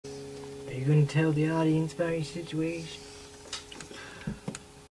Are you gonna tell the audience about your situation?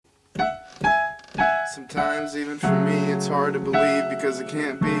 Sometimes even for me it's hard to believe because it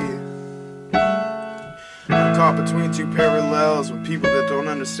can't be. I'm caught between two parallels with people that don't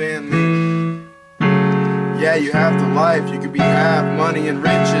understand me. Yeah, you have the life, you could have money and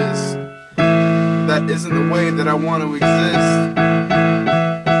riches. That isn't the way that I want to exist.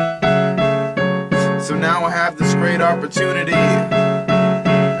 So now I have this great opportunity,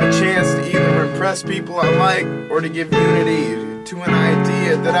 a chance to either impress people I like or to give unity to an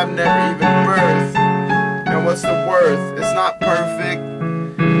idea that I've never even birthed. Now what's the worth? It's not perfect,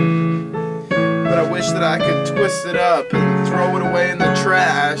 but I wish that I could twist it up and throw it away in the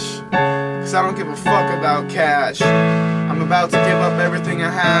trash, cause I don't give a fuck about cash. I'm about to give up everything I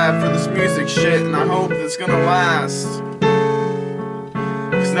have for this music shit, and I hope it's gonna last,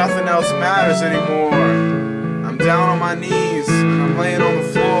 cause nothing else matters anymore. I'm down on my knees and I'm laying on the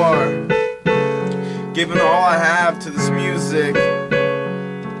floor, giving all I have to this music.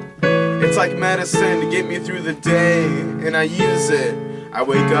 It's like medicine to get me through the day, and I use it. I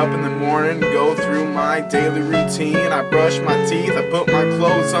wake up in the morning, go through my daily routine, I brush my teeth, I put my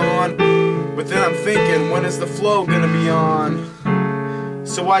clothes on, but then I'm thinking, when is the flow gonna be on?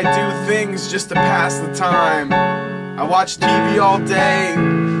 So I do things just to pass the time. I watch TV all day,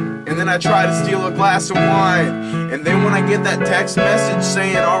 and then I try to steal a glass of wine. And then when I get that text message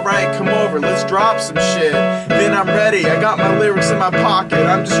saying, alright, come over, let's drop some shit, then I'm ready, I got my lyrics in my pocket,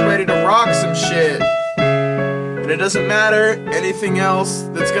 I'm just ready to rock some shit. And it doesn't matter anything else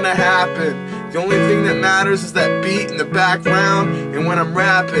that's gonna happen. The only thing that matters is that beat in the background and when I'm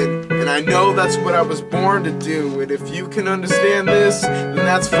rapping. And I know that's what I was born to do. And if you can understand this, then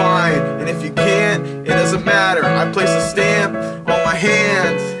that's fine. And if you can't, it doesn't matter. I place a stamp on my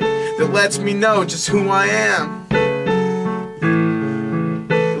hand that lets me know just who I am.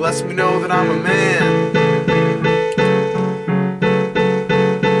 It lets me know that I'm a man.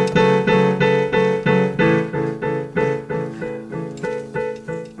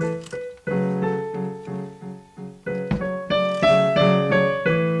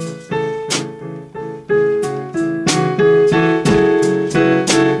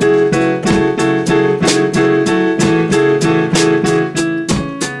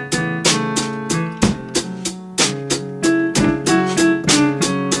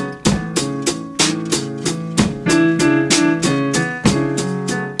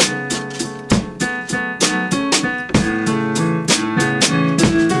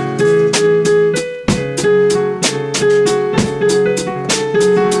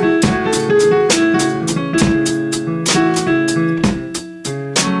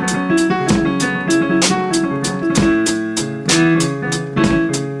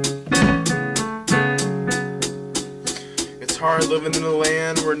 Hard living in a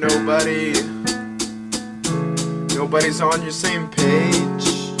land where nobody's on your same page.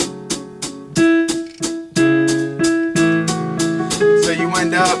 So you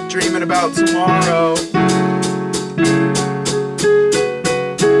end up dreaming about tomorrow,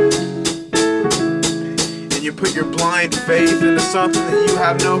 and you put your blind faith into something that you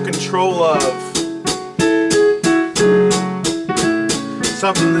have no control of,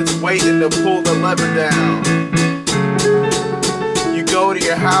 something that's waiting to pull the lever down. Go to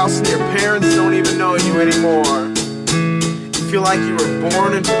your house and your parents don't even know you anymore. You feel like you were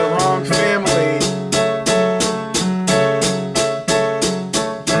born into the wrong family.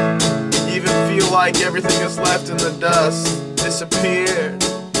 You even feel like everything is left in the dust, disappeared.